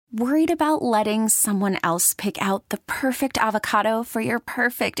Worried about letting someone else pick out the perfect avocado for your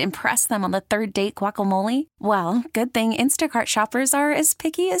perfect impress them on the third date guacamole? Well, good thing Instacart shoppers are as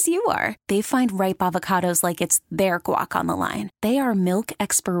picky as you are. They find ripe avocados like it's their guac on the line. They are milk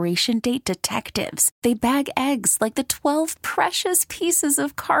expiration date detectives. They bag eggs like the 12 precious pieces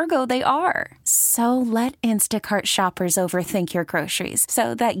of cargo they are. So let Instacart shoppers overthink your groceries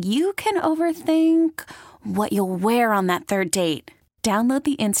so that you can overthink what you'll wear on that third date. Download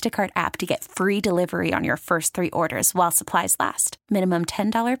the Instacart app to get free delivery on your first 3 orders while supplies last. Minimum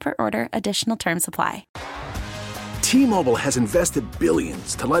 $10 per order. Additional terms apply. T-Mobile has invested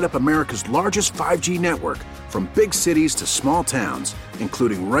billions to light up America's largest 5G network, from big cities to small towns,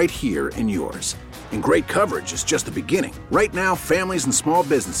 including right here in yours. And great coverage is just the beginning. Right now, families and small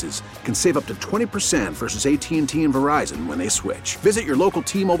businesses can save up to 20% versus AT&T and Verizon when they switch. Visit your local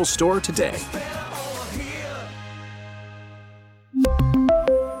T-Mobile store today.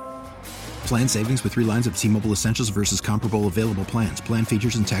 Plan savings with 3 lines of T-Mobile Essentials versus comparable available plans. Plan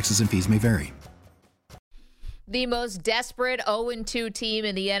features and taxes and fees may vary. The most desperate 0-2 team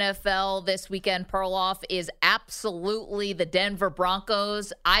in the NFL this weekend, Perloff, is absolutely the Denver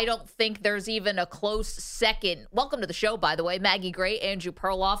Broncos. I don't think there's even a close second. Welcome to the show, by the way. Maggie Gray, Andrew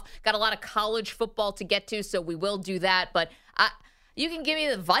Perloff. Got a lot of college football to get to, so we will do that. But you can give me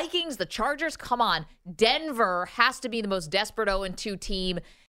the Vikings, the Chargers. Come on. Denver has to be the most desperate 0-2 team.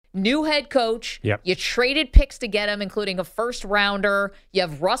 New head coach. Yep. You traded picks to get him, including a first rounder. You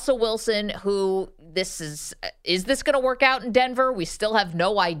have Russell Wilson, who is this going to work out in Denver? We still have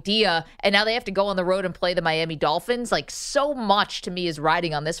no idea. And now they have to go on the road and play the Miami Dolphins. Like, so much to me is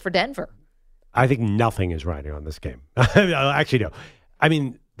riding on this for Denver. I think nothing is riding on this game. Actually, no. I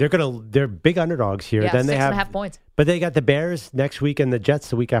mean, they're big underdogs here. Yeah, then they have 6.5 points. But they got the Bears next week and the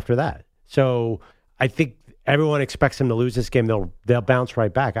Jets the week after that. So I think everyone expects them to lose this game. They'll bounce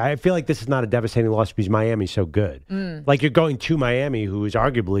right back. I feel like this is not a devastating loss because Miami's so good. Like, you're going to Miami, who has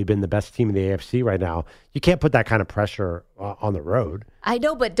arguably been the best team in the AFC right now. You can't put that kind of pressure on the road. I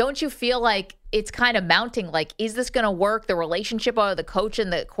know, but don't you feel like it's kind of mounting? Like, is this going to work? The relationship of the coach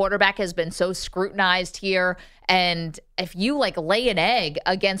and the quarterback has been so scrutinized here. And if you lay an egg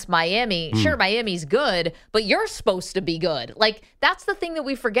against Miami, sure, Miami's good, but you're supposed to be good. Like, that's the thing that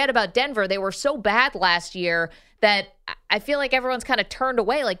we forget about Denver. They were so bad last year that I feel like everyone's kind of turned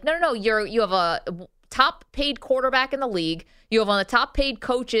away. Like, no, you have a top paid quarterback in the league. You have one of the top paid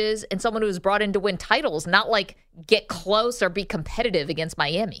coaches and someone who was brought in to win titles, not get close or be competitive against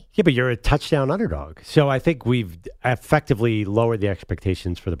Miami. Yeah, but you're a touchdown underdog. So I think we've effectively lowered the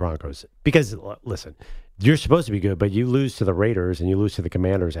expectations for the Broncos. Because, listen, you're supposed to be good, but you lose to the Raiders and you lose to the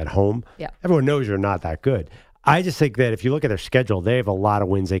Commanders at home. Yeah. Everyone knows you're not that good. I just think that if you look at their schedule, they have a lot of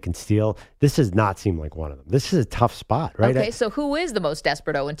wins they can steal. This does not seem like one of them. This is a tough spot, right? Okay, so who is the most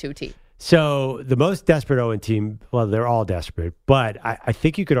desperate 0-2 team? So the most desperate 0 team, well, they're all desperate, but I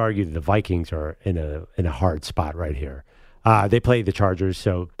think you could argue that the Vikings are in a hard spot right here. They play the Chargers.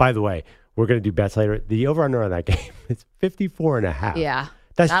 So, by the way, we're going to do bets later. The over-under on that game is 54.5. Yeah,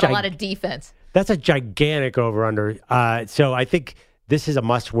 that's not a lot of defense. That's a gigantic over-under. So I think this is a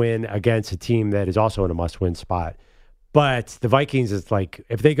must-win against a team that is also in a must-win spot. But the Vikings is like,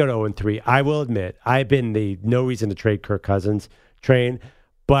 if they go to 0-3, I will admit, I've been the no reason to trade Kirk Cousins train.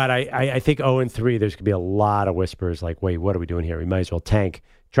 But I think 0-3, there's going to be a lot of whispers like, wait, what are we doing here? We might as well tank,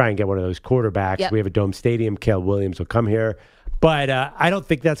 try and get one of those quarterbacks. Yep. We have a dome stadium. Caleb Williams will come here. But I don't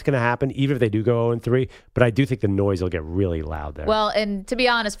think that's going to happen, even if they do go 0-3. But I do think the noise will get really loud there. Well, and to be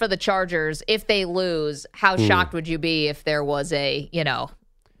honest, for the Chargers, if they lose, how shocked would you be if there was a,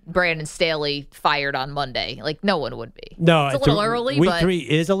 Brandon Staley fired on Monday? Like, no one would be. No, it's a little early. Week 3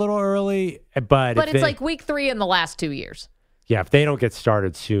 is a little early, but it's like week 3 in the last 2 years. Yeah, if they don't get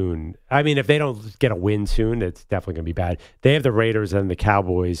started soon, I mean, if they don't get a win soon, it's definitely going to be bad. They have the Raiders and the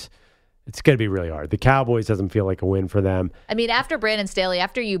Cowboys. It's going to be really hard. The Cowboys doesn't feel like a win for them. I mean, after Brandon Staley,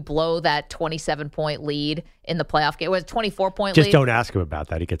 after you blow that 27-point lead in the playoff game, it was a 24-point lead. Just don't ask him about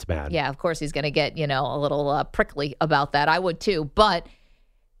that. He gets mad. Yeah, of course he's going to get, a little prickly about that. I would too. But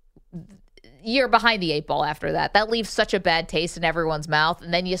you're behind the 8 ball after that. That leaves such a bad taste in everyone's mouth.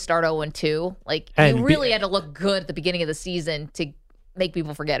 And then you start 0-2. You really had to look good at the beginning of the season to make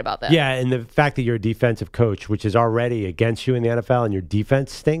people forget about that. Yeah, and the fact that you're a defensive coach, which is already against you in the NFL, and your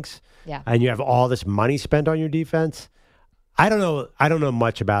defense stinks. Yeah. And you have all this money spent on your defense. I don't know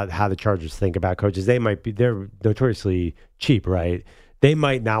much about how the Chargers think about coaches. They're notoriously cheap, right? They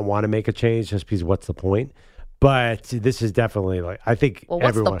might not want to make a change just because what's the point? But this is definitely I think. Well,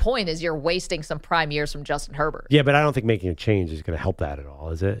 what's the point is you're wasting some prime years from Justin Herbert. Yeah, but I don't think making a change is going to help that at all,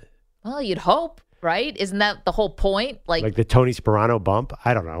 is it? Well, you'd hope. right? Isn't that the whole point? Like the Tony Sperano bump?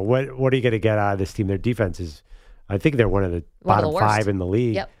 I don't know. What are you going to get out of this team? Their defense is, I think they're one of the bottom 5 in the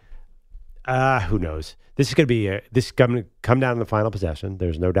league. Yep. Who knows? This is going to come down to the final possession.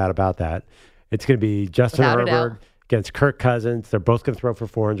 There's no doubt about that. It's going to be Justin Herbert against Kirk Cousins. They're both going to throw for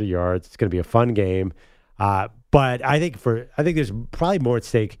 400 yards. It's going to be a fun game. But I think there's probably more at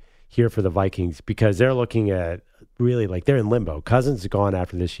stake here for the Vikings because they're looking at really like they're in limbo. Cousins is gone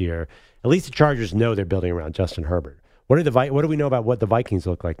after this year. At least the Chargers know they're building around Justin Herbert. What do we know about what the Vikings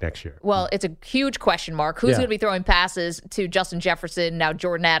look like next year? Well, it's a huge question mark. Who's going to be throwing passes to Justin Jefferson, now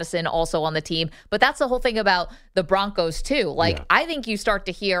Jordan Addison also on the team? But that's the whole thing about the Broncos, too. I think you start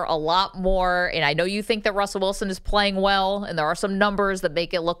to hear a lot more, and I know you think that Russell Wilson is playing well, and there are some numbers that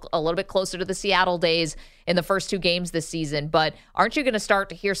make it look a little bit closer to the Seattle days in the first 2 games this season. But aren't you going to start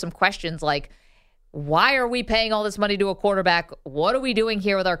to hear some questions like, why are we paying all this money to a quarterback? What are we doing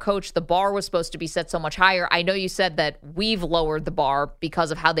here with our coach? The bar was supposed to be set so much higher. I know you said that we've lowered the bar because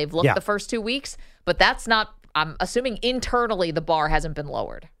of how they've looked the first 2 weeks, but that's not, I'm assuming internally the bar hasn't been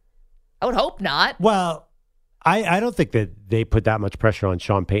lowered. I would hope not. Well, I don't think that they put that much pressure on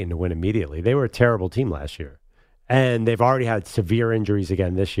Sean Payton to win immediately. They were a terrible team last year, and they've already had severe injuries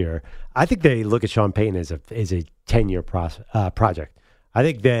again this year. I think they look at Sean Payton as a 10-year project. I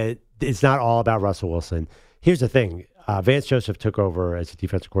think that it's not all about Russell Wilson. Here's the thing. Vance Joseph took over as a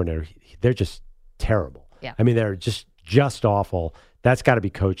defensive coordinator. They're just terrible. Yeah. I mean, they're just awful. That's got to be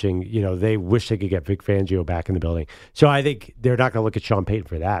coaching. They wish they could get Vic Fangio back in the building. So I think they're not going to look at Sean Payton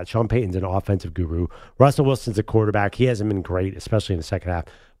for that. Sean Payton's an offensive guru. Russell Wilson's a quarterback. He hasn't been great, especially in the second half.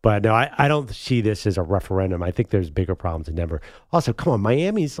 But no, I don't see this as a referendum. I think there's bigger problems in Denver. Also, come on,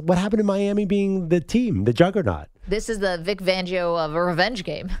 what happened to Miami being the team, the juggernaut? This is the Vic Fangio of a revenge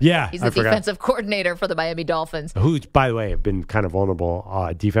game. Yeah, he's the defensive coordinator for the Miami Dolphins. Who, by the way, have been kind of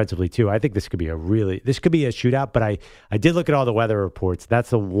vulnerable defensively too. I think this could be a shootout. But I did look at all the weather reports. That's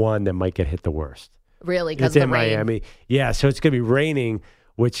the one that might get hit the worst. Really, because of the rain. Miami. Yeah, so it's going to be raining,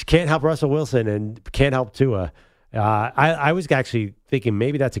 which can't help Russell Wilson and can't help Tua. I was actually thinking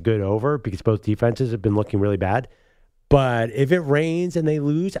maybe that's a good over because both defenses have been looking really bad. But if it rains and they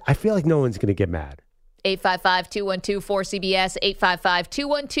lose, I feel like no one's going to get mad. 855-212-4CBS,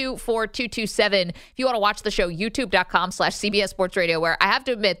 855-212-4227. If you want to watch the show, youtube.com/CBS Sports Radio, where I have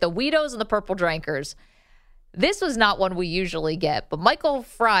to admit, the Weedos and the Purple Drankers, this was not one we usually get. But Michael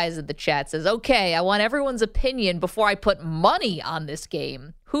Fries in the chat says, okay, I want everyone's opinion before I put money on this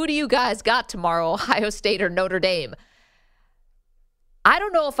game. Who do you guys got tomorrow, Ohio State or Notre Dame? I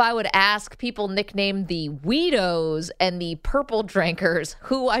don't know if I would ask people nicknamed the Weedos and the Purple Drankers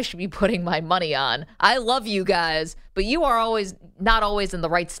who I should be putting my money on. I love you guys, but you are not always in the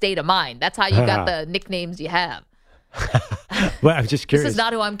right state of mind. That's how you got the nicknames you have. Well, I'm just curious. This is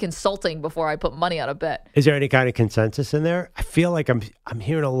not who I'm consulting before I put money on a bet. Is there any kind of consensus in there? I feel like I'm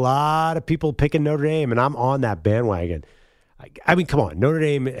hearing a lot of people picking Notre Dame, and I'm on that bandwagon. I mean, come on. Notre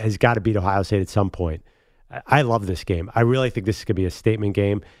Dame has got to beat Ohio State at some point. I love this game. I really think this is going to be a statement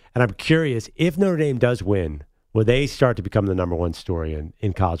game. And I'm curious, if Notre Dame does win, will they start to become the number one story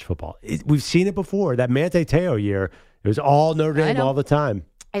in college football? We've seen it before. That Manti Te'o year, it was all Notre Dame all the time.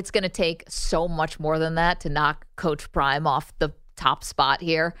 It's going to take so much more than that to knock Coach Prime off the top spot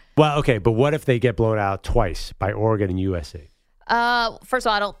here. Well, okay, but what if they get blown out twice by Oregon and USC? First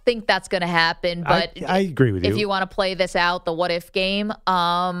of all, I don't think that's going to happen. But I agree with you. If you want to play this out, the what-if game,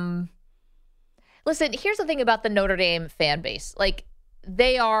 listen, here's the thing about the Notre Dame fan base. Like,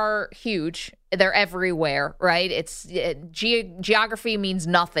 they are huge. They're everywhere, right? It's geography means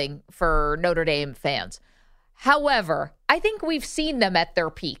nothing for Notre Dame fans. However, I think we've seen them at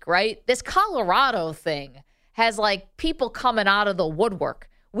their peak, right? This Colorado thing has, like, people coming out of the woodwork.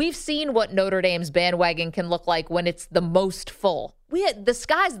 We've seen what Notre Dame's bandwagon can look like when it's the most full. The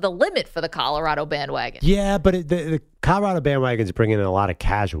sky's the limit for the Colorado bandwagon. Yeah, but the Colorado bandwagon's bringing in a lot of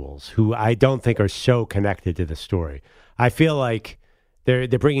casuals who I don't think are so connected to the story. I feel like they're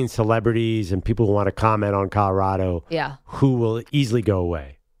bringing celebrities and people who want to comment on Colorado who will easily go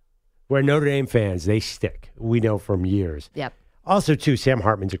away. Where Notre Dame fans, they stick. We know from years. Yep. Also, too, Sam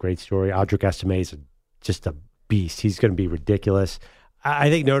Hartman's a great story. Audric Estime is just a beast. He's going to be ridiculous. I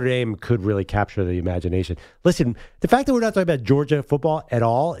think Notre Dame could really capture the imagination. Listen, the fact that we're not talking about Georgia football at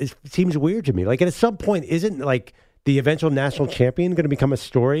all seems weird to me. Like, at some point, isn't like the eventual national champion going to become a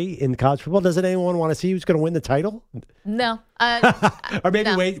story in college football? Doesn't anyone want to see who's going to win the title? No. Or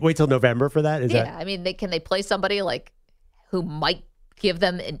maybe wait till November for that? I mean, can they play somebody like who might give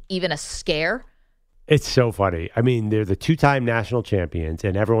them even a scare? It's so funny. I mean, they're the two-time national champions,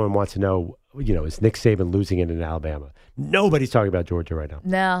 and everyone wants to know is Nick Saban losing it in Alabama. Nobody's talking about Georgia right now.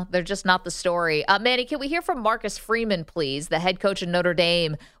 No, they're just not the story. Manny, can we hear from Marcus Freeman, please? The head coach of Notre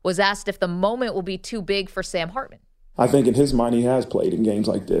Dame was asked if the moment will be too big for Sam Hartman. I think in his mind, he has played in games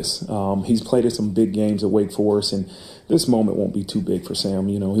like this. He's played in some big games at Wake Forest, and this moment won't be too big for Sam.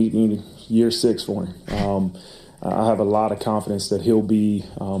 He year 6 for him. I have a lot of confidence that he'll be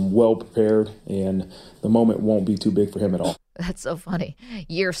well prepared, and the moment won't be too big for him at all. That's so funny.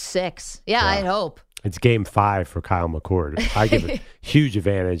 Year 6. Yeah, I'd hope. It's game 5 for Kyle McCord. I give a huge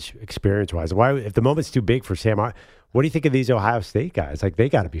advantage experience-wise. Why, if the moment's too big for Sam, what do you think of these Ohio State guys? Like, they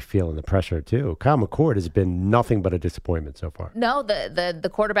got to be feeling the pressure, too. Kyle McCord has been nothing but a disappointment so far. No, the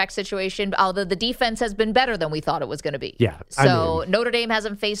quarterback situation, although the defense has been better than we thought it was going to be. Yeah. So Notre Dame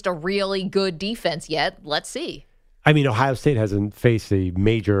hasn't faced a really good defense yet. Let's see. Ohio State hasn't faced a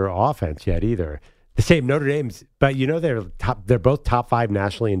major offense yet either. The same Notre Dame's, but they're both top 5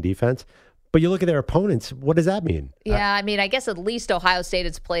 nationally in defense. But you look at their opponents, what does that mean? Yeah, I guess at least Ohio State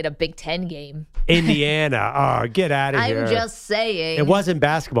has played a Big Ten game. Indiana, get out of here. I'm just saying. It wasn't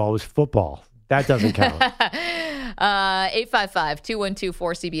basketball, it was football. That doesn't count.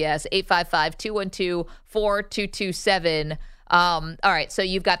 855-212-4CBS, 855-212-4227. All right, so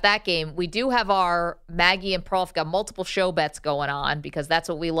you've got that game. We do have our Maggie and Perloff, got multiple show bets going on because that's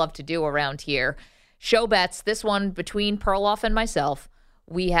what we love to do around here. Show bets, this one between Perloff and myself.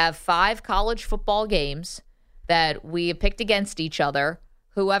 We have 5 college football games that we have picked against each other.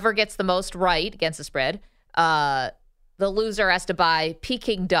 Whoever gets the most right against the spread, the loser has to buy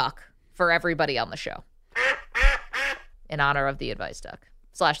Peking Duck for everybody on the show in honor of the advice duck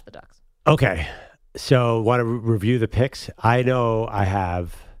 / the ducks. Okay. So want to review the picks? I know I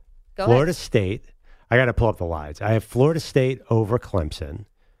have Florida State. I got to pull up the lines. I have Florida State over Clemson.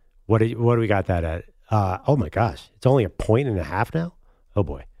 What do we got that at? Oh, my gosh. It's only 1.5 now? Oh,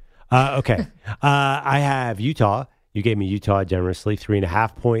 boy. Okay. I have Utah. You gave me Utah generously,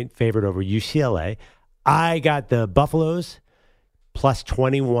 3.5-point favorite over UCLA. I got the Buffaloes plus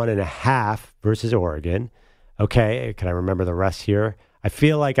 21.5 versus Oregon. Okay. Can I remember the rest here? I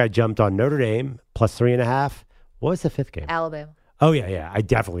feel like I jumped on Notre Dame plus 3.5. What was the 5th game? Alabama. Oh, yeah. I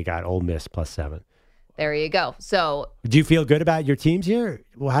definitely got Ole Miss plus 7. There you go. So, do you feel good about your teams here?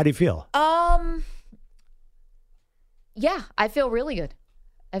 Well, how do you feel? Yeah, I feel really good.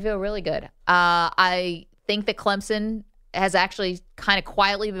 I think that Clemson has actually kind of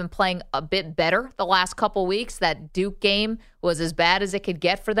quietly been playing a bit better the last couple weeks. That Duke game was as bad as it could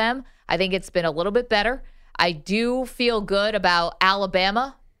get for them. I think it's been a little bit better. I do feel good about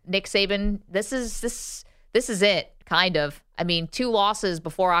Alabama. Nick Saban, this is it, kind of. 2 losses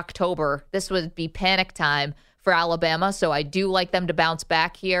before October. This would be panic time for Alabama, so I do like them to bounce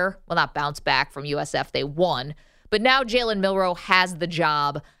back here. Well, not bounce back from USF. They won. But now Jalen Milroe has the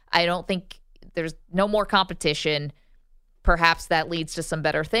job. I don't think there's no more competition. Perhaps that leads to some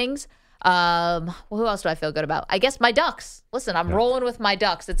better things. Well, who else do I feel good about? I guess my Ducks. Listen, I'm rolling with my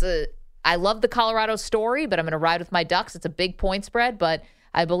Ducks. I love the Colorado story, but I'm going to ride with my Ducks. It's a big point spread, but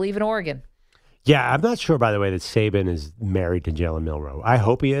I believe in Oregon. Yeah, I'm not sure, by the way, that Saban is married to Jalen Milroe. I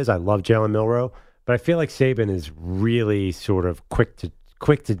hope he is. I love Jalen Milroe, but I feel like Saban is really sort of quick to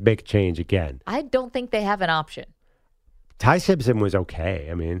make a change again. I don't think they have an option. Ty Simpson was okay.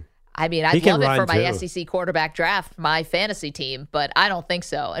 I'd love it for my SEC quarterback draft, my fantasy team, but I don't think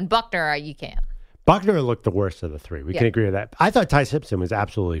so. And Buckner, you can't. Buckner looked the worst of the 3. We can agree with that. I thought Ty Simpson was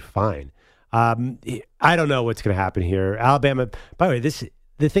absolutely fine. I don't know what's going to happen here. Alabama, by the way,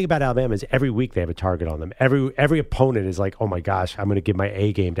 the thing about Alabama is every week they have a target on them. Every opponent is like, oh my gosh, I'm going to give my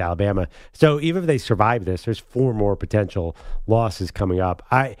A game to Alabama. So even if they survive this, there's 4 more potential losses coming up.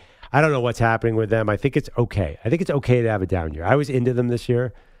 I don't know what's happening with them. I think it's okay. I think it's okay to have a down year. I was into them this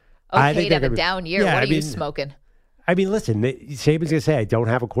year. Okay to have a down year? Yeah, what are you smoking? Listen, Saban's going to say, I don't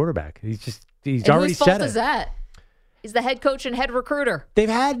have a quarterback. He's and already said it. Whose fault is that? He's the head coach and head recruiter. They've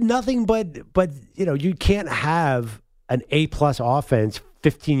had nothing but you can't have an A-plus offense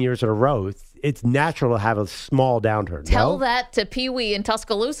 15 years in a row. It's natural to have a small downturn. Tell that to Pee Wee in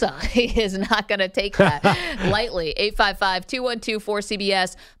Tuscaloosa. He is not going to take that lightly.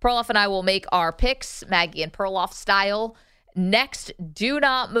 855-212-4CBS. Perloff and I will make our picks, Maggie and Perloff style. Next, do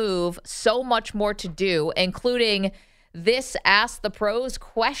not move. So much more to do, including this Ask the Pros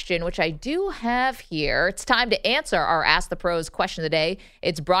question, which I do have here. It's time to answer our Ask the Pros question of the day.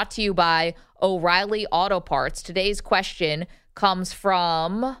 It's brought to you by O'Reilly Auto Parts. Today's question comes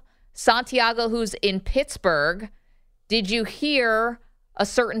from Santiago, who's in Pittsburgh. Did you hear a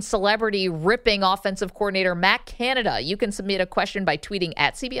certain celebrity ripping offensive coordinator Matt Canada? You can submit a question by tweeting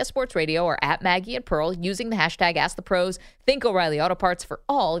at CBS Sports Radio or at Maggie and Pearl using the hashtag #AskThePros. Think O'Reilly Auto Parts for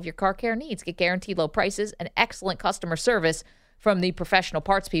all of your car care needs. Get guaranteed low prices and excellent customer service from the professional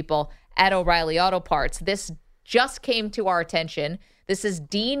parts people at O'Reilly Auto Parts. This just came to our attention. This is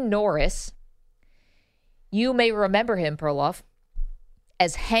Dean Norris. You may remember him, Perloff,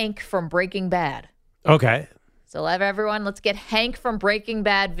 as Hank from Breaking Bad. Okay. So everyone, let's get Hank from Breaking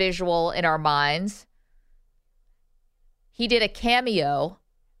Bad visual in our minds. He did a cameo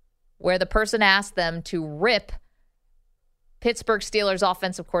where the person asked them to rip Pittsburgh Steelers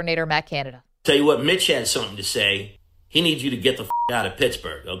offensive coordinator Matt Canada. Tell you what, Mitch had something to say. He needs you to get the out of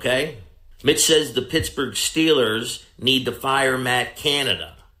Pittsburgh, okay? Mitch says the Pittsburgh Steelers need to fire Matt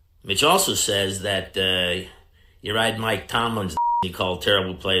Canada. Mitch also says that you ride Mike Tomlin's he called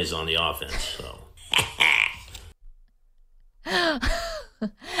terrible plays on the offense. So,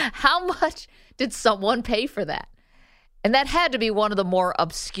 how much did someone pay for that? And that had to be one of the more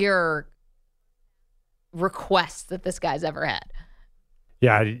obscure requests that this guy's ever had.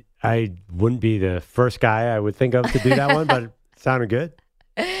 Yeah, I wouldn't be the first guy I would think of to do that one, but it sounded good.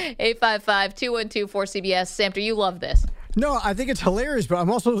 855-212-4CBS. Samter, you love this. No, I think it's hilarious, but I'm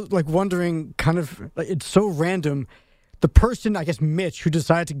also wondering, kind of, it's so random. The person, I guess Mitch, who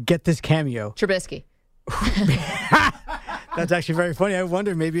decided to get this cameo. Trubisky. That's actually very funny. I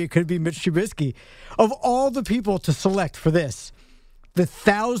wonder, maybe it could be Mitch Trubisky. Of all the people to select for this, the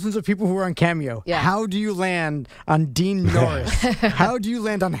thousands of people who are on Cameo, how do you land on Dean Norris? How do you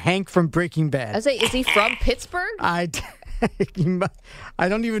land on Hank from Breaking Bad? I say, is he from Pittsburgh? I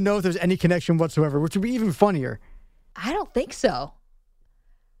don't even know if there's any connection whatsoever, which would be even funnier. I don't think so.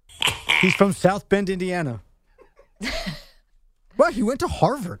 He's from South Bend, Indiana. Well, he went to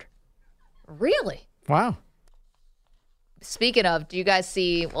Harvard. Really? Wow. Speaking of, do you guys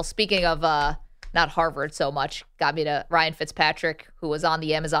see, well, speaking of not Harvard so much, got me to Ryan Fitzpatrick, who was on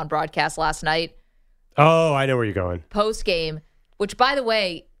the Amazon broadcast last night. Oh, I know where you're going. Postgame, which, by the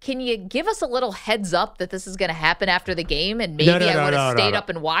way, can you give us a little heads up that this is going to happen after the game and maybe I would have stayed up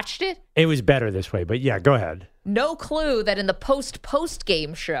and watched it? It was better this way, but yeah, go ahead. No clue that in the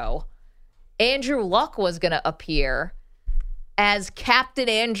post-game show, Andrew Luck was going to appear as Captain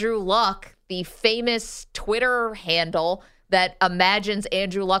Andrew Luck, the famous Twitter handle that imagines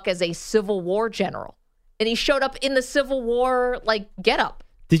Andrew Luck as a Civil War general. And he showed up in the Civil War, getup.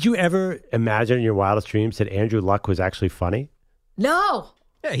 Did you ever imagine in your wildest dreams that Andrew Luck was actually funny? No.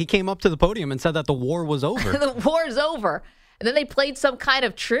 Yeah, he came up to the podium and said that the war was over. The war's over. And then they played some kind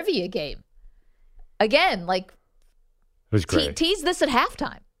of trivia game. Again, it was great. Tease this at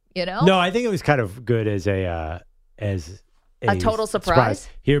halftime, you know? No, I think it was kind of good as a total surprise.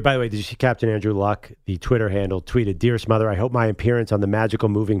 Here, by the way, did you see Captain Andrew Luck, the Twitter handle, tweeted, "Dearest mother, I hope my appearance on the magical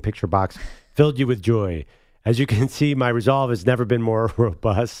moving picture box filled you with joy. As you can see, my resolve has never been more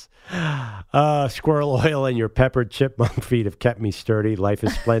robust. Squirrel oil and your peppered chipmunk feet have kept me sturdy. Life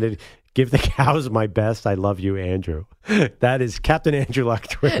is splendid. Give the cows my best. I love you, Andrew." That is Captain Andrew Luck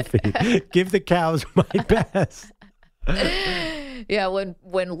Twitter feed. Give the cows my best. Yeah,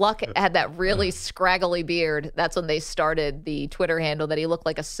 when Luck had that really scraggly beard, that's when they started the Twitter handle that he looked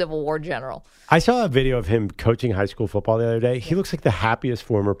like a Civil War general. I saw a video of him coaching high school football the other day. He looks like the happiest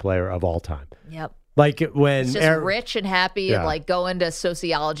former player of all time. Yep. When he's just rich and happy and going to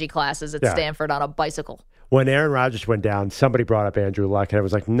sociology classes at Stanford on a bicycle. When Aaron Rodgers went down, somebody brought up Andrew Luck, and I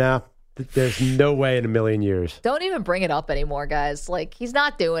was like, nah, there's no way in a million years. Don't even bring it up anymore, guys. He's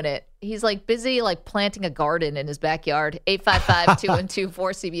not doing it. He's busy planting a garden in his backyard.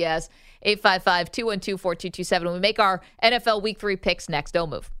 855-212-4CBS, 855-212-4227. We make our NFL Week 3 picks next. Don't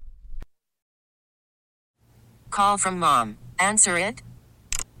move. Call from mom. Answer it.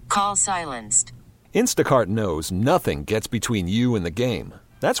 Call silenced. Instacart knows nothing gets between you and the game.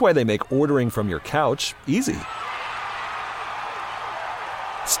 That's why they make ordering from your couch easy.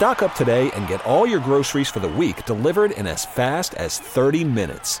 Stock up today and get all your groceries for the week delivered in as fast as 30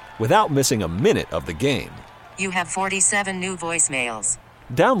 minutes without missing a minute of the game. You have 47 new voicemails.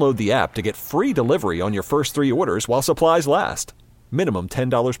 Download the app to get free delivery on your first 3 orders while supplies last. Minimum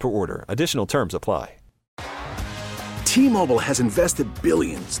 $10 per order. Additional terms apply. T-Mobile has invested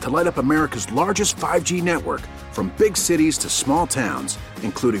billions to light up America's largest 5G network, from big cities to small towns,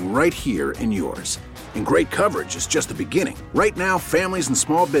 including right here in yours. And great coverage is just the beginning. Right now, families and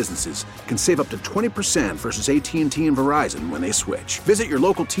small businesses can save up to 20% versus AT&T and Verizon when they switch. Visit your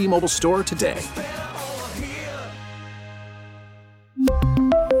local T-Mobile store today.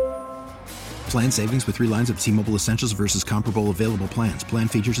 Plan savings with 3 lines of T-Mobile Essentials versus comparable available plans. Plan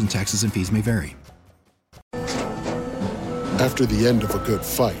features and taxes and fees may vary. After the end of a good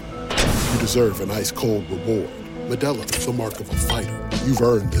fight, you deserve an ice-cold reward. Modelo is the mark of a fighter. You've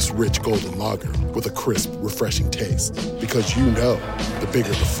earned this rich golden lager with a crisp, refreshing taste. Because you know, the bigger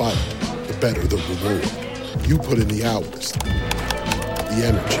the fight, the better the reward. You put in the hours, the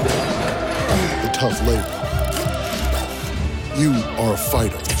energy, the tough labor. You are a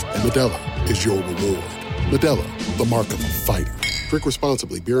fighter, and Modelo is your reward. Modelo, the mark of a fighter. Drink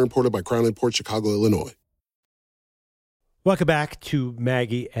responsibly. Beer imported by Crown Imports, Chicago, Illinois. Welcome back to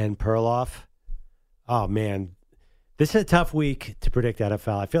Maggie and Perloff. Oh, man. This is a tough week to predict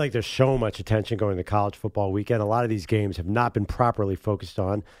NFL. I feel like there's so much attention going to college football weekend. A lot of these games have not been properly focused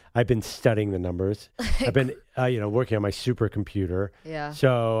on. I've been studying the numbers. I've been, working on my supercomputer. Yeah.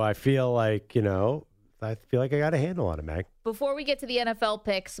 So I feel like, I got a handle on it, Mag. Before we get to the NFL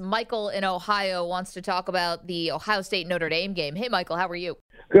picks, Michael in Ohio wants to talk about the Ohio State Notre Dame game. Hey, Michael, how are you?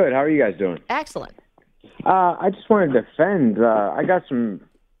 Good. How are you guys doing? Excellent. I just wanted to defend. I got some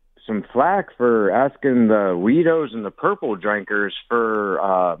flack for asking the Weedos and the Purple Drinkers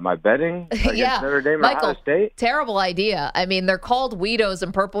for my betting against Notre Dame and Michael, Ohio State. Terrible idea. I mean, they're called Weedos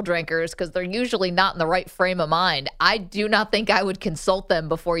and Purple Drinkers because they're usually not in the right frame of mind. I do not think I would consult them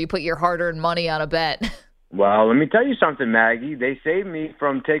before you put your hard-earned money on a bet. Well, let me tell you something, Maggie. They saved me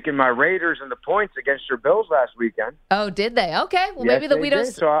from taking my Raiders and the points against your Bills last weekend. Oh, did they? Okay. Well, yes, maybe the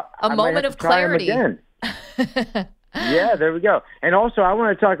Weedos, so a moment of clarity. Yeah, there we go. And also, I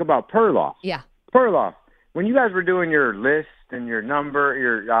want to talk about Perloff. Yeah. Perloff, when you guys were doing your list and your number,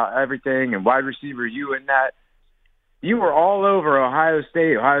 your everything, and wide receiver you and that, you were all over Ohio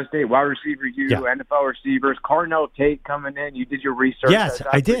State wide receiver you, NFL receivers, Carnell Tate coming in. You did your research. Yes,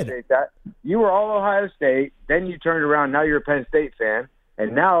 I did. That. You were all Ohio State. Then you turned around. Now you're a Penn State fan.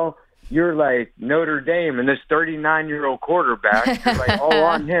 And now you're like Notre Dame and this 39-year-old quarterback. You're like, all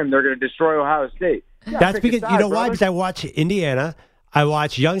on him. They're going to destroy Ohio State. That's because, why? Because I watch Indiana. I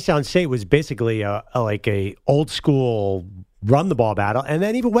watch Youngstown State was basically a old school run the ball battle, and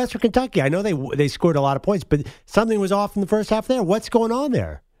then even Western Kentucky. I know they scored a lot of points, but something was off in the first half there. What's going on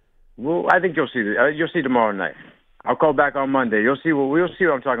there? Well, I think you'll see tomorrow night. I'll call back on Monday. We'll see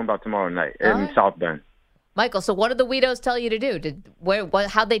what I'm talking about tomorrow night in South Bend. Michael, so what did the Weedos tell you to do?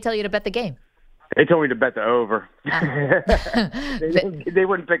 How'd they tell you to bet the game? They told me to bet the over. They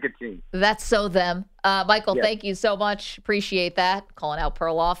wouldn't pick a team. That's so them. Michael, Thank you so much. Appreciate that. Calling out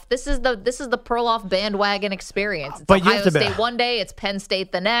Perloff. This is the Perloff bandwagon experience. It's Ohio State one day, it's Penn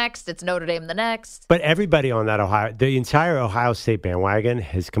State the next, it's Notre Dame the next. But everybody on that the entire Ohio State bandwagon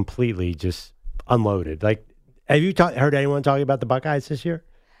has completely just unloaded. Like, have you heard anyone talking about the Buckeyes this year?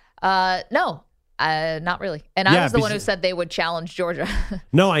 No. Not really. And I was the one who said they would challenge Georgia.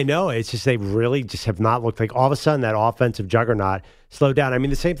 No, I know. It's just they really just have not looked like all of a sudden that offensive juggernaut slowed down. I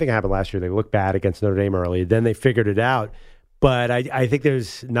mean, the same thing happened last year. They looked bad against Notre Dame early. Then they figured it out. But I think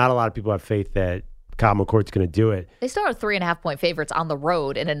there's not a lot of people have faith that Kyle McCord's going to do it. They still are 3.5-point favorites on the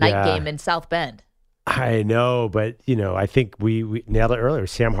road in a night game in South Bend. I know, but, I think we nailed it earlier.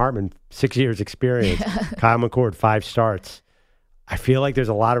 Sam Hartman, 6 years experience. Kyle McCord, 5 starts. I feel like there's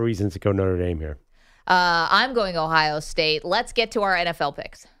a lot of reasons to go Notre Dame here. I'm going Ohio State. Let's get to our NFL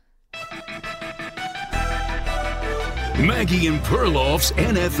picks. Maggie and Perloff's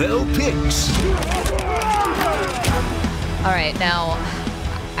NFL picks. All right, now,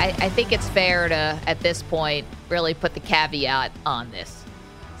 I think it's fair to, at this point, really put the caveat on this.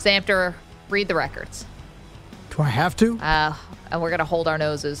 Samter, read the records. Do I have to? And we're going to hold our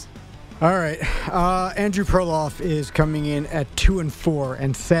noses. All right. Andrew Perloff is coming in at 2-4,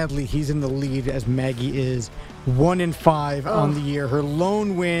 and sadly, he's in the lead as Maggie is 1-5 on the year. Her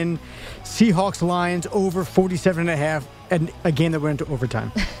lone win, Seahawks-Lions over 47.5, and a game that went into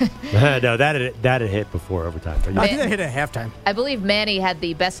overtime. No, that had hit before overtime. I think that hit at halftime. I believe Manny had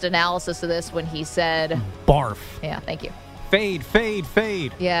the best analysis of this when he said... Barf. Yeah, thank you. Fade, fade,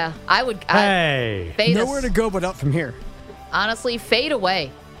 fade. Yeah, I would... Hey. Nowhere to go but up from here. Honestly, fade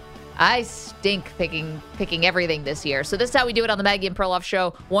away. I stink picking everything this year. So this is how we do it on the Maggie and Perloff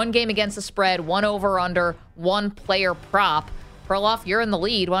show. 1 game against the spread, 1 over-under, 1 player prop. Perloff, you're in the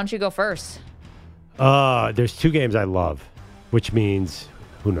lead. Why don't you go first? There's 2 games I love, which means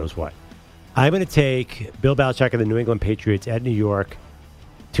who knows what. I'm going to take Bill Belichick and the New England Patriots at New York,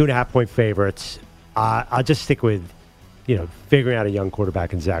 2.5-point favorites. I'll just stick with, figuring out a young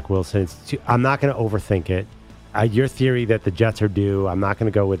quarterback in Zach Wilson. I'm not going to overthink it. Your theory that the Jets are due, I'm not going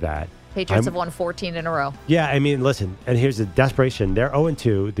to go with that. Patriots have won 14 in a row. Yeah, I mean, listen, and here's the desperation. They're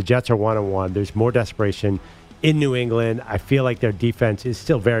 0-2. The Jets are 1-1. There's more desperation in New England. I feel like their defense is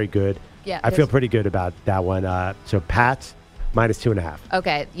still very good. Yeah, I feel pretty good about that one. So Pats minus 2.5.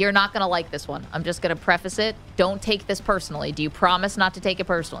 Okay, you're not going to like this one. I'm just going to preface it. Don't take this personally. Do you promise not to take it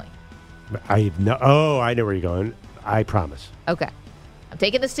personally? I know where you're going. I promise. Okay. I'm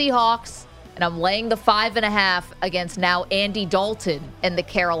taking the Seahawks, and I'm laying the 5.5 against now Andy Dalton and the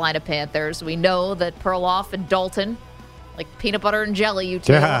Carolina Panthers. We know that Perloff and Dalton, like peanut butter and jelly, you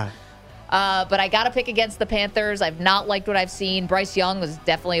two. Yeah. But I got to pick against the Panthers. I've not liked what I've seen. Bryce Young was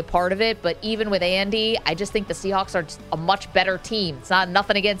definitely a part of it. But even with Andy, I just think the Seahawks are a much better team. It's not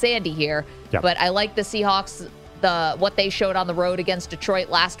nothing against Andy here. Yep. But I like the Seahawks, what they showed on the road against Detroit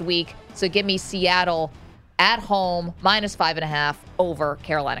last week. So give me Seattle at home, minus 5.5 over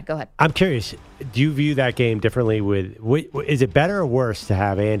Carolina. Go ahead. I'm curious. Do you view that game differently is it better or worse to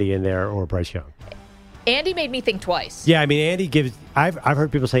have Andy in there or Bryce Young? Andy made me think twice. Yeah, I mean, I've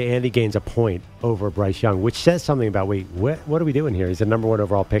heard people say Andy gains a point over Bryce Young, which says something about, what are we doing here? He's the number 1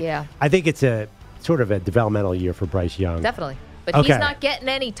 overall pick. Yeah. I think it's a sort of a developmental year for Bryce Young. Definitely. But He's not getting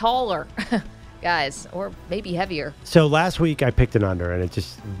any taller, guys, or maybe heavier. So last week I picked an under, and it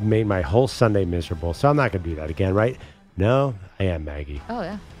just made my whole Sunday miserable. So I'm not going to do that again, right? No, I am, Maggie. Oh,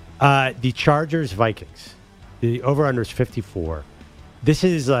 yeah. The Chargers-Vikings. The over-under is 54. This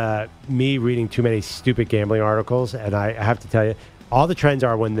is me reading too many stupid gambling articles, and I have to tell you, all the trends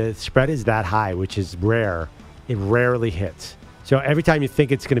are when the spread is that high, which is rare, it rarely hits. So every time you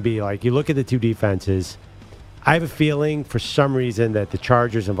think it's going to be like, you look at the two defenses, I have a feeling for some reason that the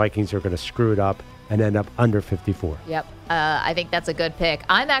Chargers and Vikings are going to screw it up and end up under 54. Yep. I think that's a good pick.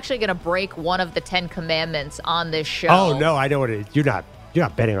 I'm actually going to break one of the 10 commandments on this show. Oh, no, I know what it is. You're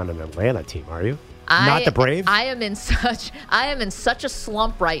not betting on an Atlanta team, are you? Not the Braves? I am in such a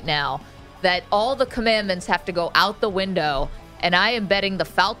slump right now that all the commandments have to go out the window, and I am betting the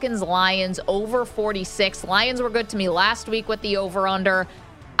Falcons-Lions over 46. Lions were good to me last week with the over-under.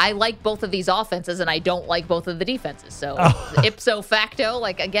 I like both of these offenses, and I don't like both of the defenses. So ipso facto,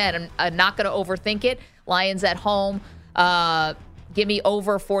 again, I'm not going to overthink it. Lions at home, give me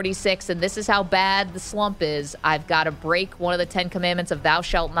over 46, and this is how bad the slump is. I've got to break one of the 10 commandments of thou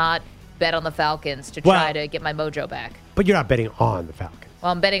shalt not bet on the Falcons to try to get my mojo back. But you're not betting on the Falcons.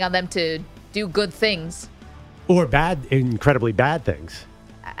 Well, I'm betting on them to do good things. Or incredibly bad things.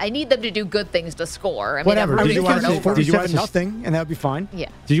 I need them to do good things to score. I Whatever. mean, Did you watch 47-0, and that would be fine. Yeah.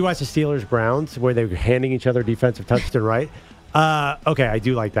 Did you watch the Steelers-Browns where they were handing each other defensive touchdown, right? Okay, I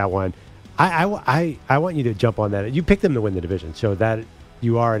do like that one. I want you to jump on that. You picked them to win the division, so that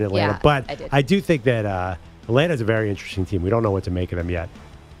you are in Atlanta. Yeah, but I do think that Atlanta's a very interesting team. We don't know what to make of them yet.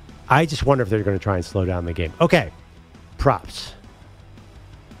 I just wonder if they're going to try and slow down the game. Okay, props.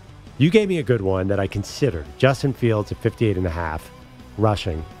 You gave me a good one that I considered. Justin Fields at 58.5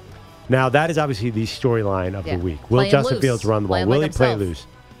 rushing. Now, that is obviously the storyline of the week. Will Justin Fields run the ball? Will he play loose?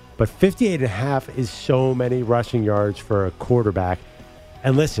 But 58.5 is so many rushing yards for a quarterback.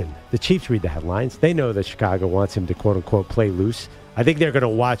 And listen, the Chiefs read the headlines. They know that Chicago wants him to, quote-unquote, play loose. I think they're going to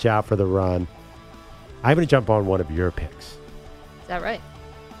watch out for the run. I'm going to jump on one of your picks. Is that right?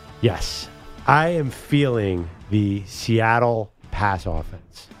 Yes. I am feeling the Seattle pass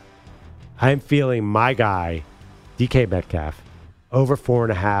offense. I'm feeling my guy, DK Metcalf, over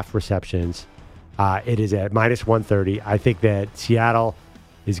 4.5 receptions. It is at minus 130. I think that Seattle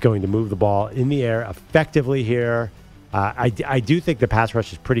is going to move the ball in the air effectively here. I do think the pass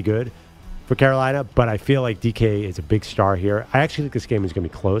rush is pretty good for Carolina, but I feel like DK is a big star here. I actually think this game is going to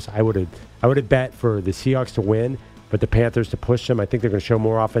be close. I would have bet for the Seahawks to win, but the Panthers to push them. I think they're going to show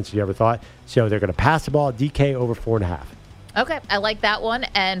more offense than you ever thought. So they're going to pass the ball. DK over 4.5. Okay, I like that one.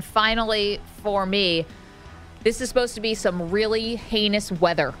 And finally, for me, this is supposed to be some really heinous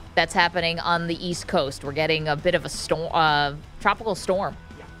weather that's happening on the East Coast. We're getting a bit of a storm, tropical storm.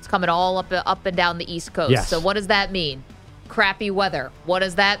 It's coming all up and down the East Coast. Yes. So what does that mean? Crappy weather. What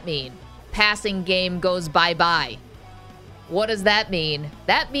does that mean? Passing game goes bye-bye. What does that mean?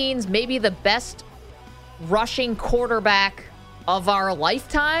 That means maybe the best rushing quarterback of our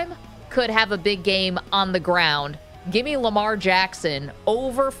lifetime could have a big game on the ground. Give me Lamar Jackson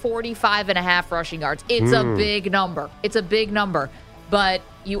over 45.5 rushing yards. It's a big number. It's a big number. But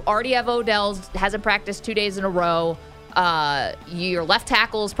you already have Odell, hasn't practiced 2 days in a row. Your left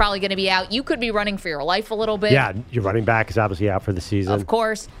tackle is probably going to be out. You could be running for your life a little bit. Yeah, your running back is obviously out for the season. Of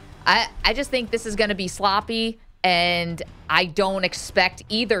course. I just think this is going to be sloppy, and I don't expect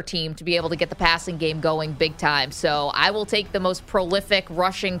either team to be able to get the passing game going big time. So I will take the most prolific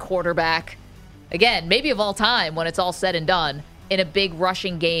rushing quarterback, again, maybe of all time when it's all said and done, in a big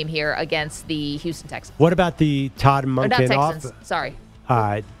rushing game here against the Houston Texans. What about the Todd Monken not Texans, sorry.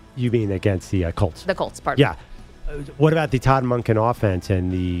 You mean against the Colts? The Colts, pardon. Yeah. what about the Todd Monken offense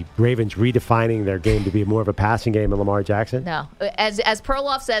and the Ravens redefining their game to be more of a passing game of Lamar Jackson? No. As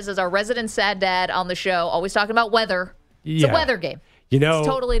Perloff says, as our resident sad dad on the show, always talking about weather. It's a weather game. It's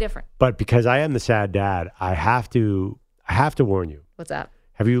totally different. But because I am the sad dad, I have to warn you. What's that?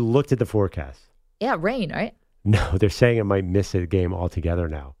 Have you looked at the forecast? Yeah, rain, right? No, they're saying it might miss a game altogether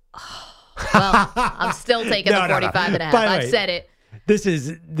now. Well, I'm still taking the 45 and a half. I've said it.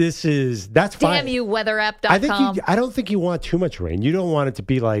 That's fine. Damn you, weatherapp.com. I don't think you want too much rain. You don't want it to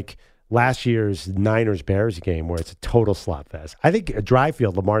be like last year's Niners-Bears game where it's a total slop fest. I think a dry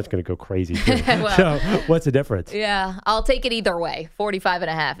field, Lamar's going to go crazy too. Well, so what's the difference? Yeah, I'll take it either way, 45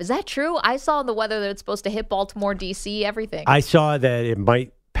 and a half. Is that true? I saw in the weather that it's supposed to hit Baltimore, D.C., everything. I saw that it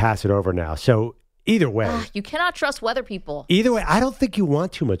might pass it over now. So either way. You cannot trust weather people. Either way, I don't think you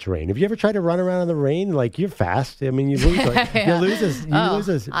want too much rain. Have you ever tried to run around in the rain? Like, you're fast. I mean, you lose you lose a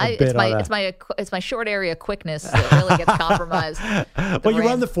bit it's my short area quickness that really gets compromised. Well, you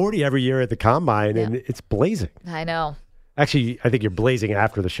run the 40 every year at the combine, and it's blazing. I know. Actually, I think you're blazing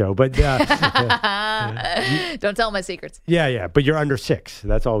after the show, but don't tell my secrets. Yeah, but you're under 6.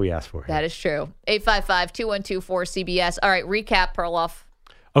 That's all we ask for. That is true. 855-212-4CBS. All right, recap, Perloff.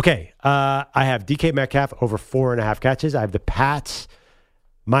 Okay, I have DK Metcalf over 4.5 catches. I have the Pats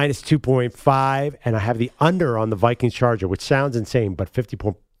minus 2.5, and I have the under on the Vikings Charger, which sounds insane, but 50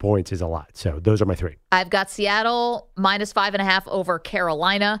 points is a lot. So those are my 3. I've got Seattle minus 5.5 over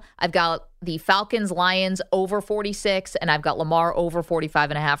Carolina. I've got the Falcons Lions over 46, and I've got Lamar over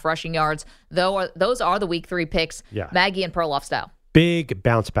 45.5 rushing yards. Those are the week 3 picks. Yeah. Maggie and Perloff style. Big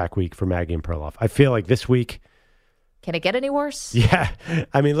bounce back week for Maggie and Perloff. I feel like this week. Can it get any worse? Yeah.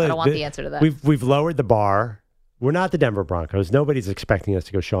 I mean, look, I don't want the answer to that. We've lowered the bar. We're not the Denver Broncos. Nobody's expecting us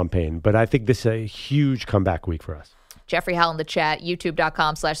to go champagne, but I think this is a huge comeback week for us. Jeffrey Howell in the chat,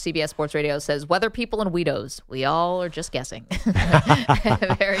 youtube.com/CBS Sports Radio says, weather people and weirdos. We all are just guessing.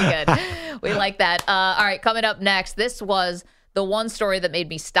 Very good. We like that. All right, coming up next, this was the one story that made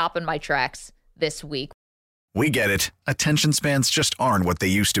me stop in my tracks this week. We get it. Attention spans just aren't what they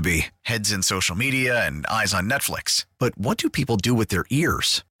used to be. Heads in social media and eyes on Netflix. But what do people do with their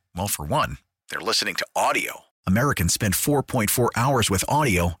ears? Well, for one, they're listening to audio. Americans spend 4.4 hours with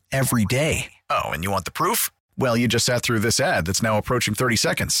audio every day. Oh, and you want the proof? Well, you just sat through this ad that's now approaching 30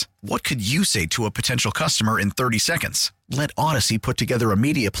 seconds. What could you say to a potential customer in 30 seconds? Let Odyssey put together a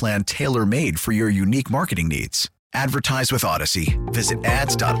media plan tailor-made for your unique marketing needs. Advertise with Odyssey. Visit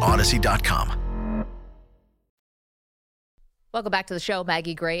ads.odyssey.com. Welcome back to the show.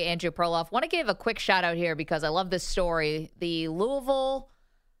 Maggie Gray, Andrew Perloff. Want to give a quick shout out here because I love this story. The Louisville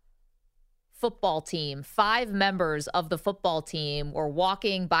football team, 5 members of the football team were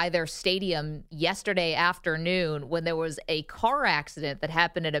walking by their stadium yesterday afternoon when there was a car accident that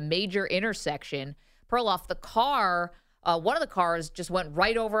happened at a major intersection. Perloff, the car, one of the cars just went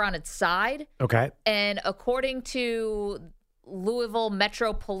right over on its side. Okay. And according to Louisville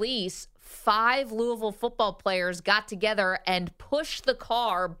Metro Police, 5 Louisville football players got together and pushed the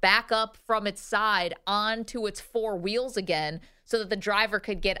car back up from its side onto its 4 wheels again so that the driver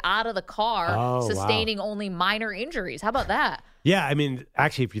could get out of the car, sustaining only minor injuries. How about that? Yeah, I mean,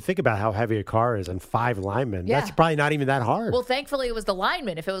 actually, if you think about how heavy a car is and 5 linemen, that's probably not even that hard. Well, thankfully, it was the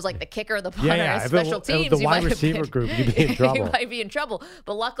linemen. If it was like the kicker or the punter, or special teams, the wide receiver group, you'd be in trouble. You might be in trouble.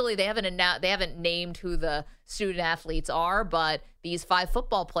 But luckily, they haven't named who the student athletes are, but these 5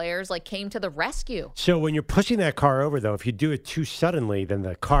 football players came to the rescue. So when you're pushing that car over, though, if you do it too suddenly, then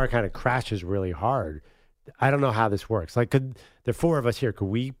the car kind of crashes really hard. I don't know how this works. There are 4 of us here. Could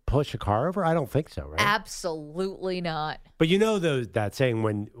we push a car over? I don't think so, right? Absolutely not. But you know that saying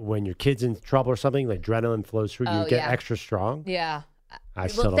when your kid's in trouble or something, like adrenaline flows through, you get extra strong? Yeah. I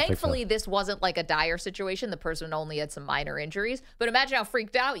still don't think so. Thankfully, this wasn't like a dire situation. The person only had some minor injuries. But imagine how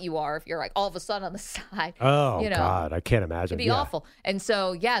freaked out you are if you're all of a sudden on the side. Oh, God. I can't imagine. It'd be awful. And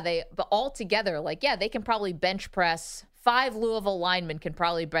so, but all together, they can probably bench press. 5 Louisville linemen can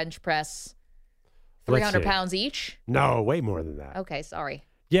probably bench press 300 pounds each? No, way more than that. Okay, sorry.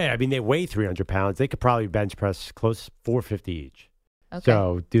 Yeah, I mean, they weigh 300 pounds. They could probably bench press close 450 each. Okay.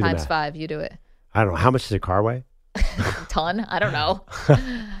 So do the math. Times 5, you do it. I don't know. How much does a car weigh? Ton? I don't know.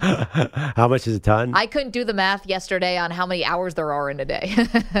 How much is a ton? I couldn't do the math yesterday on how many hours there are in a day.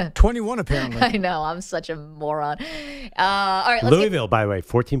 21, apparently. I know. I'm such a moron. All right. Louisville, by the way,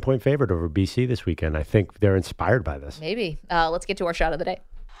 14-point favorite over BC this weekend. I think they're inspired by this. Maybe. Let's get to our shot of the day.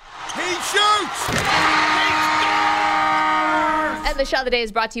 He shoots! He scores! And the shot of the day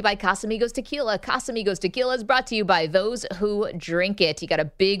is brought to you by Casamigos Tequila. Casamigos Tequila is brought to you by those who drink it. You got a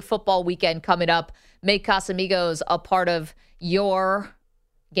big football weekend coming up. Make Casamigos a part of your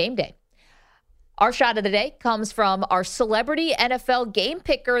game day. Our shot of the day comes from our celebrity NFL game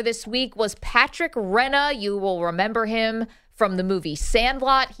picker this week was Patrick Renna. You will remember him from the movie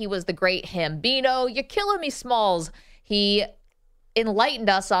Sandlot. He was the great Hambino. You're killing me, Smalls. He enlightened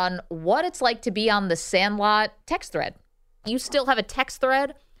us on what it's like to be on the Sandlot text thread. You still have a text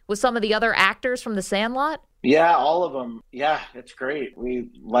thread with some of the other actors from the Sandlot? Yeah, all of them. Yeah, it's great. We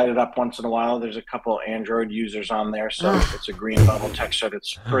light it up once in a while. There's a couple Android users on there, so it's a green bubble text thread.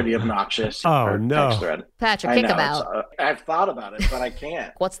 It's pretty obnoxious. Oh, no. Text thread. Patrick, kick him out. I've thought about it, but I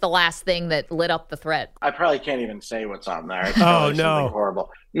can't. What's the last thing that lit up the thread? I probably can't even say what's on there. It's no. something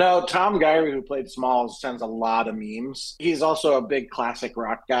horrible. No, Tom Gyree, who played Smalls, sends a lot of memes. He's also a big classic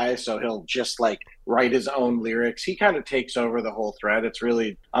rock guy, so he'll just write his own lyrics. He kind of takes over the whole thread. It's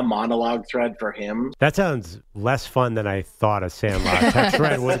really a monologue thread for him. That sounds less fun than I thought a Sandlot text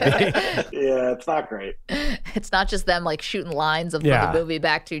thread would be. Yeah, it's not great. It's not just them shooting lines of the movie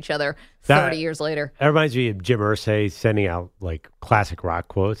back to each other 30 years later. That reminds me of Jim Irsay sending out classic rock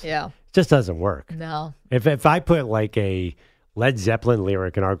quotes. Yeah. It just doesn't work. No. If I put a Led Zeppelin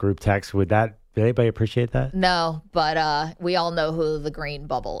lyric in our group text, would anybody appreciate that? No, but we all know who the green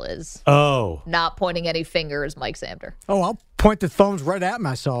bubble is. Oh. Not pointing any fingers, Mike Samter. Oh, I'll point the thumbs right at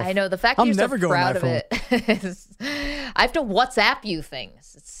myself. I know. The fact that you're never so proud of phone. it is, I have to WhatsApp you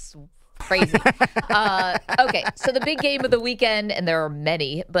things. It's crazy. Okay, so the big game of the weekend, and there are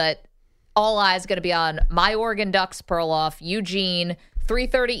many, but all eyes going to be on my Oregon Ducks, Perloff, Eugene,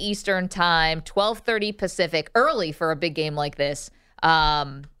 3:30 Eastern time, 12:30 Pacific, early for a big game like this.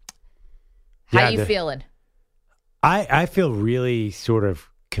 How you feeling? I feel really sort of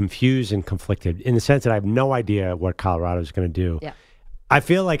confused and conflicted in the sense that I have no idea what Colorado is going to do. Yeah. I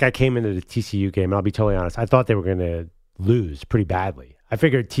feel like I came into the TCU game, and I'll be totally honest, I thought they were going to lose pretty badly. I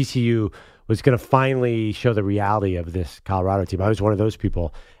figured TCU was going to finally show the reality of this Colorado team. I was one of those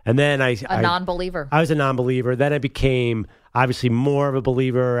people. And then I non-believer. I was a non-believer. Then I became obviously more of a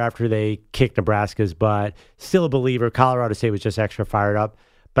believer after they kicked Nebraska's butt. Still a believer. Colorado State was just extra fired up.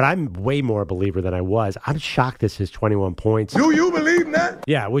 But I'm way more a believer than I was. I'm shocked this is 21 points. Do you believe that?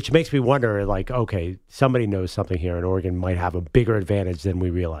 Yeah, which makes me wonder, okay, somebody knows something here, and Oregon might have a bigger advantage than we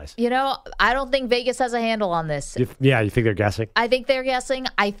realize. I don't think Vegas has a handle on this. You think they're guessing? I think they're guessing.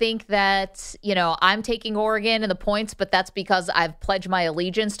 I think that, I'm taking Oregon and the points, but that's because I've pledged my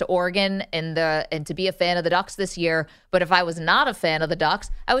allegiance to Oregon and to be a fan of the Ducks this year. But if I was not a fan of the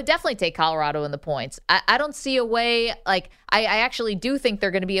Ducks, I would definitely take Colorado in the points. I don't see a way, I actually do think they're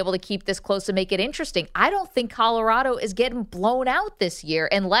going to be able to keep this close and make it interesting. I don't think Colorado is getting blown out this year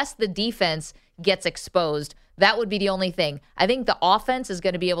unless the defense gets exposed. That would be the only thing. I think the offense is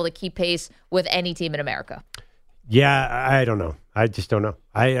going to be able to keep pace with any team in America. Yeah, I don't know. I just don't know.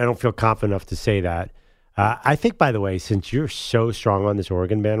 I don't feel confident enough to say that. I think, by the way, since you're so strong on this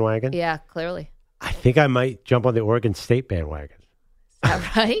Oregon bandwagon. Yeah, clearly. I think I might jump on the Oregon State bandwagon. Is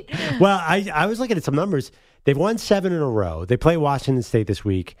that right? Well, I was looking at some numbers. They've won 7 in a row. They play Washington State this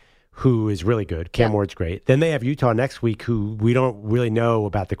week, who is really good. Cam Ward's great. Then they have Utah next week, who we don't really know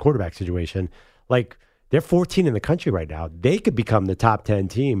about the quarterback situation. They're 14 in the country right now. They could become the top 10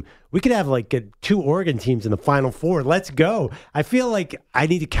 team. We could have get 2 Oregon teams in the Final Four. Let's go. I feel like I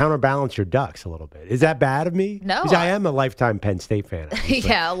need to counterbalance your Ducks a little bit. Is that bad of me? No. Because I am a lifetime Penn State fan.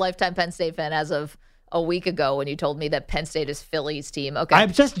 Yeah, a lifetime Penn State fan as of a week ago when you told me that Penn State is Philly's team. Okay.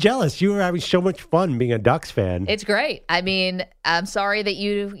 I'm just jealous. You were having so much fun being a Ducks fan. It's great. I mean, I'm sorry that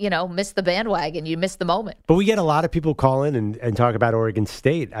you missed the bandwagon. You missed the moment. But we get a lot of people call in and talk about Oregon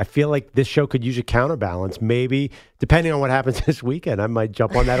State. I feel like this show could use a counterbalance. Maybe, depending on what happens this weekend, I might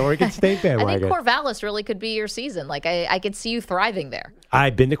jump on that Oregon State bandwagon. I think Corvallis really could be your season. I could see you thriving there.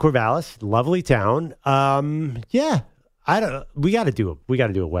 I've been to Corvallis. Lovely town. Yeah. We got to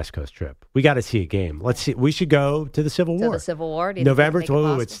do a West Coast trip. We got to see a game. Let's see. We should go to the Civil War. To the Civil War. November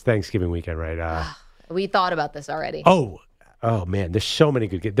 12th. It's Thanksgiving weekend, right? We thought about this already. Oh man, there's so many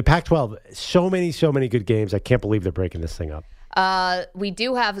good games. The Pac-12, so many good games. I can't believe they're breaking this thing up. We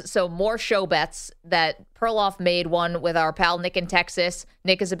do have more show bets that Perloff made one with our pal Nick in Texas.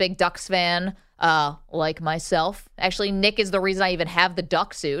 Nick is a big Ducks fan, like myself. Actually, Nick is the reason I even have the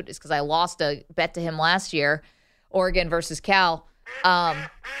Duck suit, is because I lost a bet to him last year. Oregon versus Cal.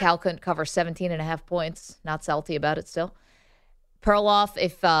 Cal couldn't cover 17.5 points. Not salty about it still. Perloff,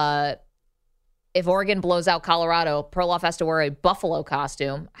 if Oregon blows out Colorado, Perloff has to wear a buffalo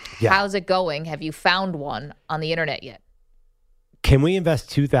costume. Yeah. How's it going? Have you found one on the internet yet? Can we invest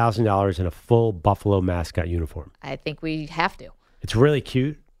 $2,000 in a full buffalo mascot uniform? I think we have to. It's really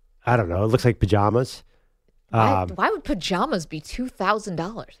cute. I don't know. It looks like pajamas. Why would pajamas be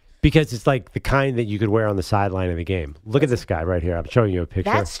 $2,000? Because it's like the kind that you could wear on the sideline of the game. Look at this guy right here. I'm showing you a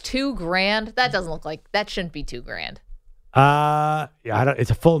picture. That's $2,000. That doesn't look like that. Shouldn't be $2,000. I don't.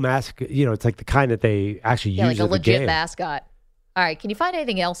 It's a full mask. It's like the kind that they actually use like a at the legit game. mascot. All right, can you find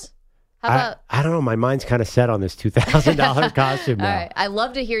anything else? How about? I don't know. My mind's kind of set on this $2,000 costume now. All right, I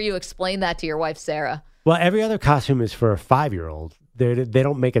love to hear you explain that to your wife, Sarah. Well, every other costume is for a 5-year-old. They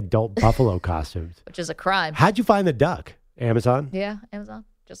don't make adult buffalo costumes, which is a crime. How'd you find the duck? Amazon? Yeah, Amazon.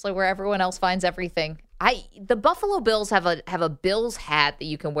 Just like where everyone else finds everything. The Buffalo Bills have a Bills hat that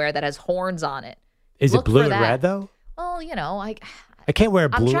you can wear that has horns on it. Is it blue and red though? Well, I can't wear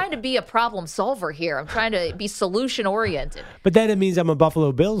blue. I'm trying to be a problem solver here. I'm trying to be solution oriented. But then it means I'm a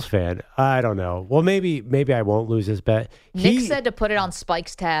Buffalo Bills fan. I don't know. Well, maybe I won't lose this bet. Nick said to put it on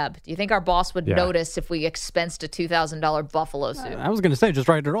Spike's tab. Do you think our boss would notice if we expensed a $2,000 Buffalo suit? I was going to say, just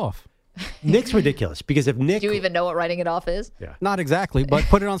write it off. Nick's ridiculous because if Nick... Do you even know what writing it off is? Yeah. Not exactly, but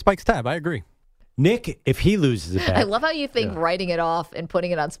put it on Spike's tab. I agree. Nick, if he loses a bet... I love how you think writing it off and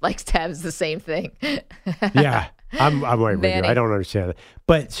putting it on Spike's tab is the same thing. Yeah. I'm right with you. I don't understand that.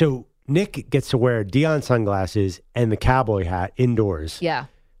 But so Nick gets to wear Deion sunglasses and the cowboy hat indoors. Yeah.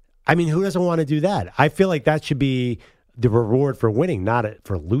 I mean, who doesn't want to do that? I feel like that should be the reward for winning, not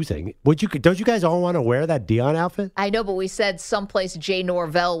for losing. Don't you guys all want to wear that Deion outfit? I know, but we said someplace Jay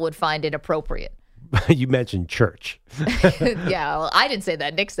Norvell would find it appropriate. You mentioned church. Yeah, well, I didn't say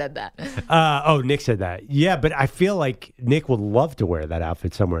that. Nick said that. Nick said that. Yeah, but I feel like Nick would love to wear that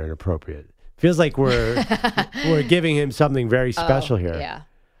outfit somewhere inappropriate. Feels like we're giving him something very special here. Yeah.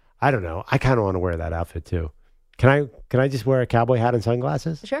 I don't know. I kind of want to wear that outfit too. Can I just wear a cowboy hat and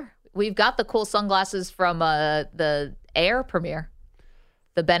sunglasses? Sure. We've got the cool sunglasses from the Air premiere,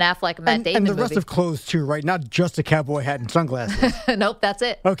 the Ben Affleck Matt Damon and the rest movie. of clothes too, right? Not just a cowboy hat and sunglasses. Nope, that's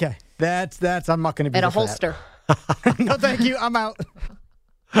it. Okay, that's. I'm not going to be. And there a holster. No, thank you. I'm out.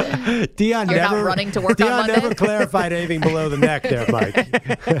 Deion You're not running to work on Monday? never clarified anything below the neck there, Mike.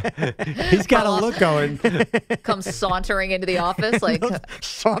 He's got a look going. Comes sauntering into the office like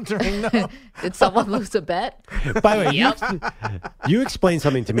sauntering. No. Did someone lose a bet? By the way, you explained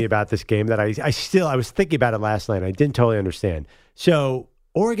something to me about this game that I was thinking about it last night. I didn't totally understand. So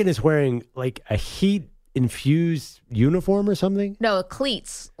Oregon is wearing like a heat infused uniform or something? No,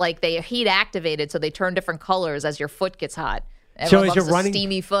 cleats. Like they heat activated, so they turn different colors as your foot gets hot. So as you're running,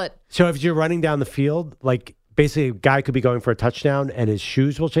 steamy foot. So if you're running down the field, like basically a guy could be going for a touchdown and his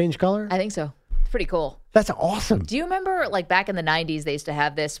shoes will change color? I think so. It's pretty cool. That's awesome. Do you remember like back in the 90s, they used to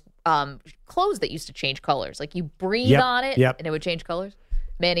have this clothes that used to change colors. Like you breathe on it and it would change colors?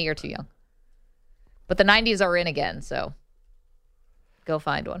 Manny, you're too young. But the 90s are in again, so go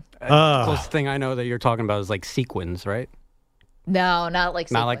find one. The closest thing I know that you're talking about is like sequins, right? No, not like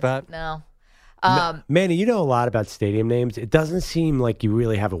sequins. Not like that? No. Manny, you know a lot about stadium names. It doesn't seem like you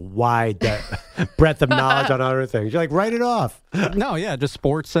really have a wide breadth of knowledge on other things. You're like, write it off. No, yeah, just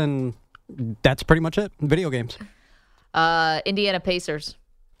sports, and that's pretty much it. Video games. Indiana Pacers.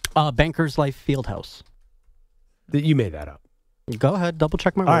 Bankers Life Fieldhouse. You made that up. Go ahead, double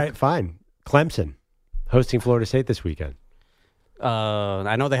check my work. All right, fine. Clemson hosting Florida State this weekend.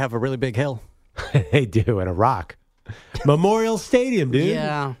 I know they have a really big hill. They do, and a rock. Memorial Stadium, dude.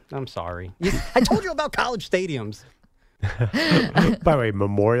 Yeah, I'm sorry. I told you about college stadiums. By the way,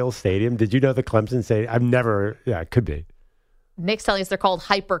 Memorial Stadium. Did you know the Clemson Stadium? I've never. Yeah, it could be. Nick's telling us they're called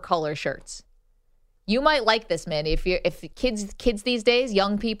hypercolor shirts. You might like this, Manny. If kids these days,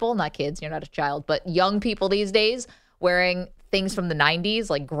 young people, not kids, you're not a child, but young people these days wearing things from the 90s,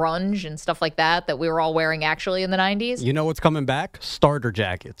 like grunge and stuff like that we were all wearing actually in the 90s. You know what's coming back? Starter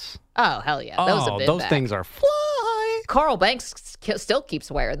jackets. Oh, hell yeah. Those have been those back. Things are fly. Carl Banks still keeps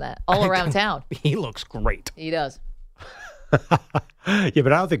wearing that all around town. He looks great. He does. Yeah,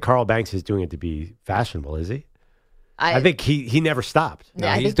 but I don't think Carl Banks is doing it to be fashionable, is he? I think he never stopped. No,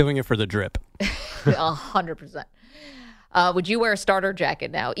 he's doing it for the drip. 100%. Would you wear a starter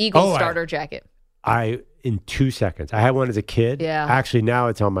jacket now? Eagles starter jacket. In 2 seconds. I had one as a kid. Yeah. Actually, now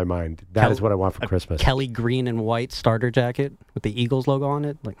it's on my mind. That is what I want for Christmas. Kelly green and white starter jacket with the Eagles logo on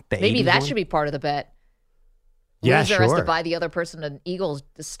it. Like maybe that should be part of the bet. Yeah, Loser sure. has to buy the other person an Eagles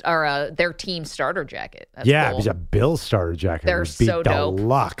or their team starter jacket. That's cool. It was a Bills starter jacket. They're so dope.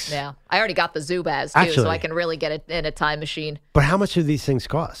 Deluxe. Yeah, I already got the Zubaz too, so I can really get it in a time machine. But how much do these things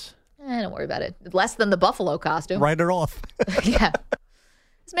cost? Don't worry about it. Less than the Buffalo costume. Write it off. Yeah.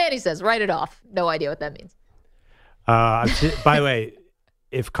 As Manny says, write it off. No idea what that means. By the way,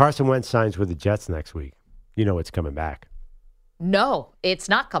 if Carson Wentz signs with the Jets next week, you know it's coming back. No, it's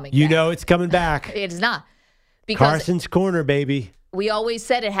not coming You back. know it's coming back. It's not. Because Carson's corner, baby. We always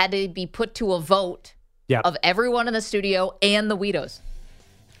said it had to be put to a vote of everyone in the studio and the Weedos.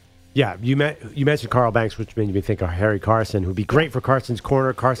 Yeah, you mentioned Carl Banks, which made me think of Harry Carson, who'd be great for Carson's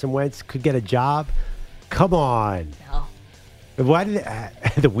corner. Carson Wentz could get a job. Come on. No. Why did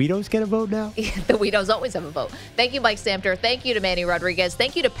the Weedos get a vote now? The Weedos always have a vote. Thank you, Mike Stamter. Thank you to Manny Rodriguez.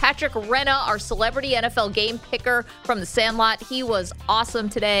 Thank you to Patrick Renna, our celebrity NFL game picker from the Sandlot. He was awesome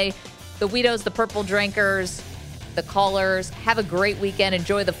today. The Weedos, the Purple Drinkers, the callers. Have a great weekend.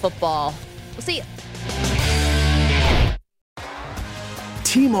 Enjoy the football. We'll see you.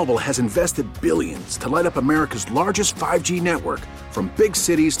 T-Mobile has invested billions to light up America's largest 5G network, from big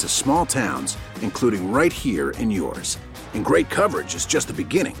cities to small towns, including right here in yours. And great coverage is just the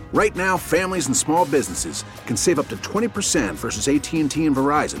beginning. Right now, families and small businesses can save up to 20% versus AT&T and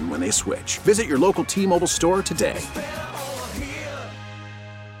Verizon when they switch. Visit your local T-Mobile store today.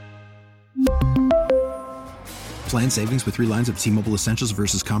 Plan savings with 3 lines of T-Mobile Essentials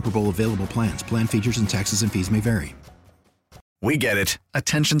versus comparable available plans. Plan features and taxes and fees may vary. We get it.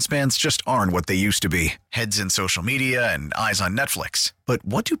 Attention spans just aren't what they used to be. Heads in social media and eyes on Netflix. But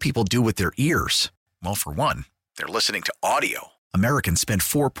what do people do with their ears? Well, for one, they're listening to audio. Americans spend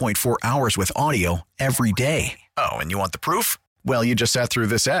 4.4 hours with audio every day. Oh, and you want the proof? Well, you just sat through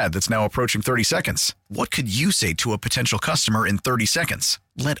this ad that's now approaching 30 seconds. What could you say to a potential customer in 30 seconds?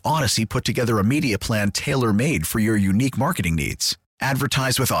 Let Odyssey put together a media plan tailor-made for your unique marketing needs.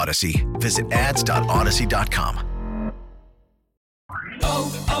 Advertise with Odyssey. Visit ads.odyssey.com.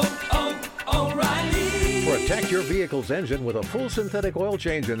 O'Reilly. Protect your vehicle's engine with a full synthetic oil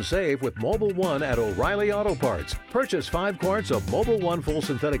change and save with Mobile One at O'Reilly Auto Parts. Purchase 5 quarts of Mobile One full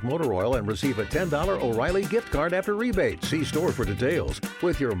synthetic motor oil and receive a $10 O'Reilly gift card after rebate. See store for details.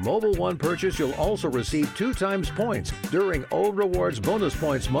 With your Mobile One purchase, you'll also receive 2 times points during O Rewards Bonus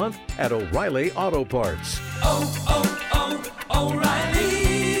Points Month at O'Reilly Auto Parts. O'Reilly.